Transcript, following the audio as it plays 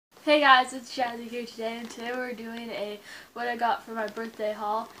Hey guys, it's Jazzy here today, and today we're doing a what I got for my birthday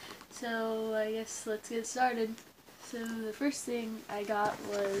haul. So I guess let's get started. So the first thing I got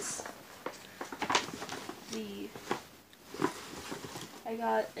was I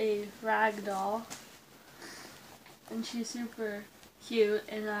got a rag doll, and she's super cute,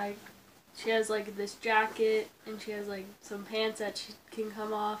 and she has like this jacket, and she has like some pants that she can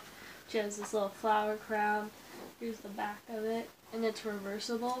come off. She has this little flower crown. Here's the back of it, and it's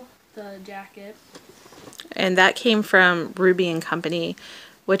reversible, the jacket. And that came from Ruby and Company,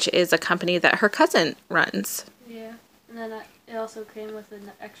 which is a company that her cousin runs. Yeah, and then it also came with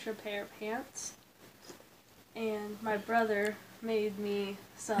an extra pair of pants. And my brother made me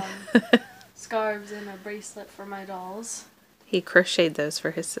some scarves and a bracelet for my dolls. He crocheted those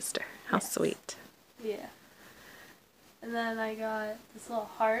for his sister. How Yes. sweet. Yeah. And then I got this little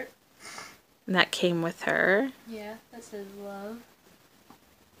heart. And that came with her. Yeah, that says love.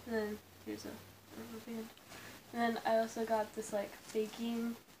 And then here's a rubber band. And then I also got this like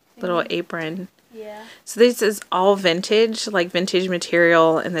baking Little thingy. apron. Yeah. So this is all vintage, like vintage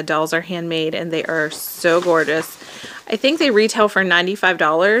material, and the dolls are handmade, and they are so gorgeous. I think they retail for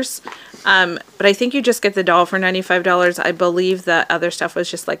 $95, but I think you just get the doll for $95. I believe the other stuff was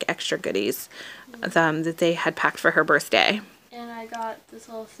just like extra goodies that they had packed for her birthday. And I got this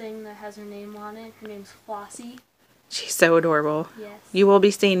little thing that has her name on it. Her name's Flossie. She's so adorable. Yes. You will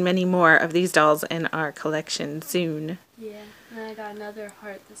be seeing many more of these dolls in our collection soon. Yeah. And then I got another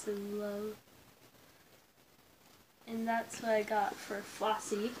heart that says love. And that's what I got for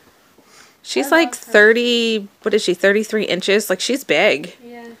Flossie. She's I like love her. 30, what is she, 33 inches? Like, she's big.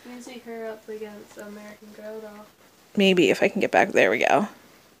 Yeah, you can see her up against the American Girl doll. Maybe if I can get back. There we go.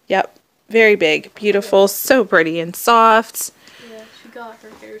 Yep. Very big. Beautiful. So pretty and soft. Yeah, she got her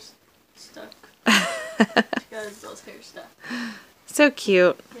hair stuck. She got Isabel's hair stuck. So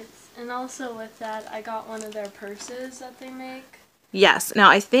cute. Yes. And also with that, I got one of their purses that they make. Yes. Now,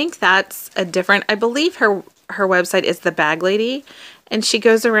 I think that's a different, I believe her website is The Bag Lady, and she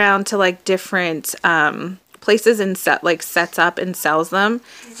goes around to like different places and sets up and sells them,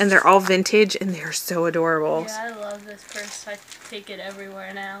 and they're all vintage and they're so adorable. Yeah, I love this purse. I take it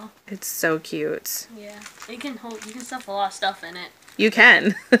everywhere now. It's so cute. Yeah, you can stuff a lot of stuff in it. You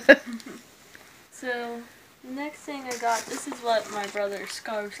can. So, the next thing I got, this is what my brother's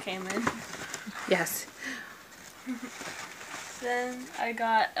scarves came in. Yes. Then I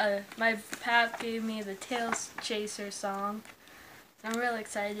got, my pap gave me the Tail Chaser song. I'm really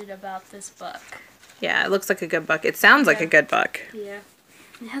excited about this book. Yeah, it looks like a good book. It sounds like Yeah. a good book. Yeah.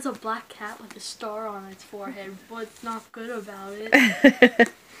 It has a black cat with a star on its forehead. What's not good about it?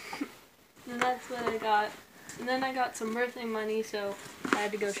 And that's what I got. And then I got some birthday money, so I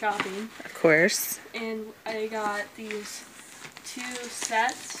had to go shopping. Of course. And I got these two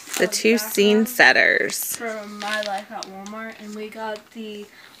sets. The of two scene backgrounds setters. for My Life at Walmart, and we got the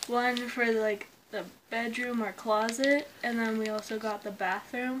one for like the bedroom or closet, and then we also got the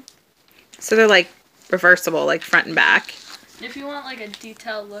bathroom. So they're like reversible, like front and back. If you want like a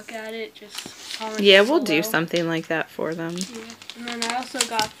detailed look at it, just comment Yeah, we'll below. do something like that for them. Yeah. And then I also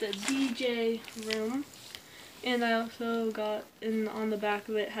got the DJ room, and I also got, and on the back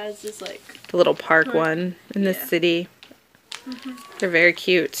of it has this like, The little park Park. one in the Yeah. city. They're very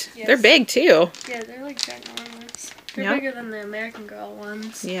cute. Yes. They're big too. yeah, they're like ginormous. They're Yep. bigger than the American Girl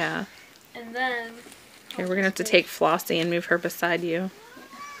ones. Yeah. And then Here, we're going to have to take Flossie and move her beside you.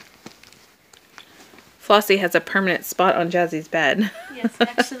 Flossie has a permanent spot on Jazzy's bed. Yes,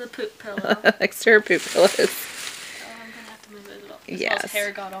 next to the poop pillow. Next to her poop pillows. Oh, I'm gonna have to move it. Yes. His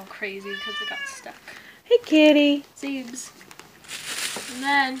hair got all crazy because it got stuck. Hey, kitty. Seems. And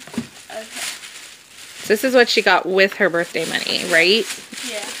then, okay, So this is what she got with her birthday money, right?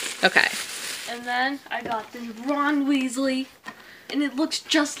 yeah. Okay. And then I got this Ron Weasley, and it looks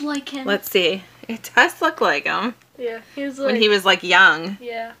just like him. Let's see. It does look like him. Yeah, he was like, When he was like young.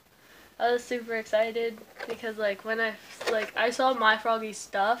 yeah. I was super excited because like when I saw My Froggy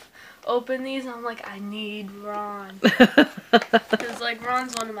stuff, open these, and I'm like, I need Ron. Because like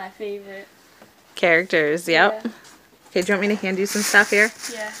Ron's one of my favorite. Characters, yep. Yeah. Okay, do you want me to hand you some stuff here?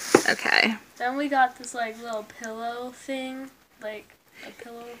 Yeah. Okay. Then we got this like little pillow thing, like a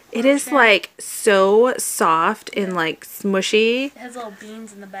pillow. It is armchair. like so soft and like smushy, It has little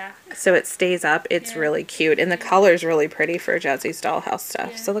beans in the back. so it stays up. It's Yeah. really cute, and the color's really pretty for Jazzy's dollhouse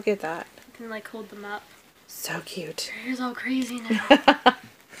stuff. Yeah. So look at that. You can like hold them up. So cute. Her hair's all crazy now.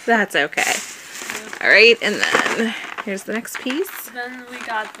 That's okay. All right, and then here's the next piece. Then we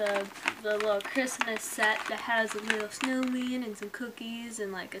got the little Christmas set that has a little snowman and some cookies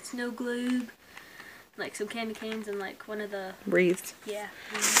and like a snow globe. like some candy canes and like one of the Wreaths. yeah.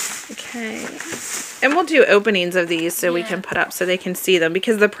 Okay. And we'll do openings of these so we Yeah. can put up so they can see them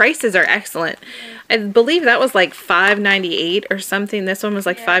because the prices are excellent. I believe that was like $5.98 or something. This one was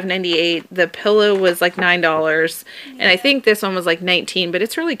like Yeah. $5.98. The pillow was like $9. And I Yeah. think this one was like $19, but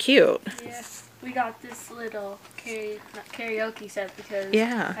it's really cute. Yeah, we got this little not karaoke set because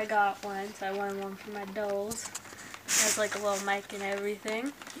Yeah. I got one, so I wanted one for my dolls. It has like a little mic and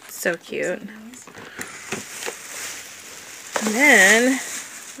everything. So cute. CDs. And then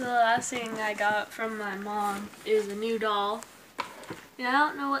The last thing I got from my mom is a new doll. And I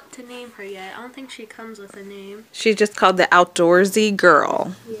don't know what to name her yet. I don't think she comes with a name. she's just called the Outdoorsy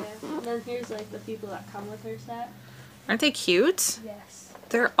Girl. Yeah. And then here's like the people that come with her set. Aren't they cute? Yes.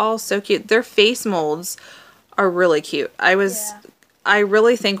 They're all so cute. Their face molds are really cute. Yeah. I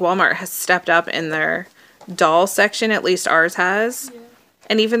really think Walmart has stepped up in their doll section, at least ours has. Yeah.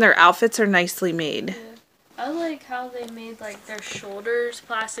 And even their outfits are nicely made. Yeah. I like how they made like their shoulders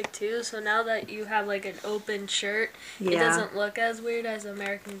plastic too, so now that you have like an open shirt, it Yeah. doesn't look as weird as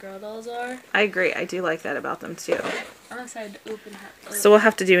American Girl dolls are. I agree. I do like that about them too. I'm excited to open her. So we'll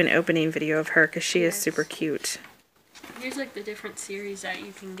have to do an opening video of her because she is Yes. super cute. Here's like the different series that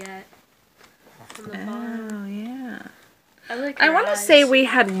you can get from the bottom. Oh, yeah. I like. I her want to eyes. say we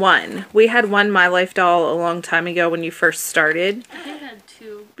had one. We had one My Life doll a long time ago when you first started. I think I had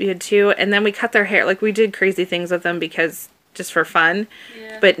two. We had two, and then we cut their hair. Like, we did crazy things with them because just for fun.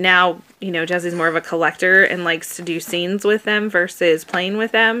 Yeah. But now, Jesse's more of a collector and likes to do scenes with them versus playing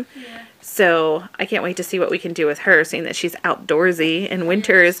with them. Yeah. So I can't wait to see what we can do with her, seeing that she's outdoorsy and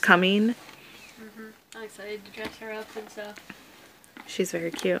winter is coming. I'm excited to dress her up and stuff. She's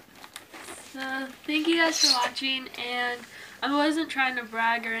very cute. So, thank you guys for watching, and I wasn't trying to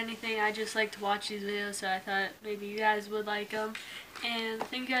brag or anything, I just like to watch these videos, so I thought maybe you guys would like them. And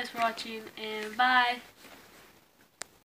thank you guys for watching, and bye!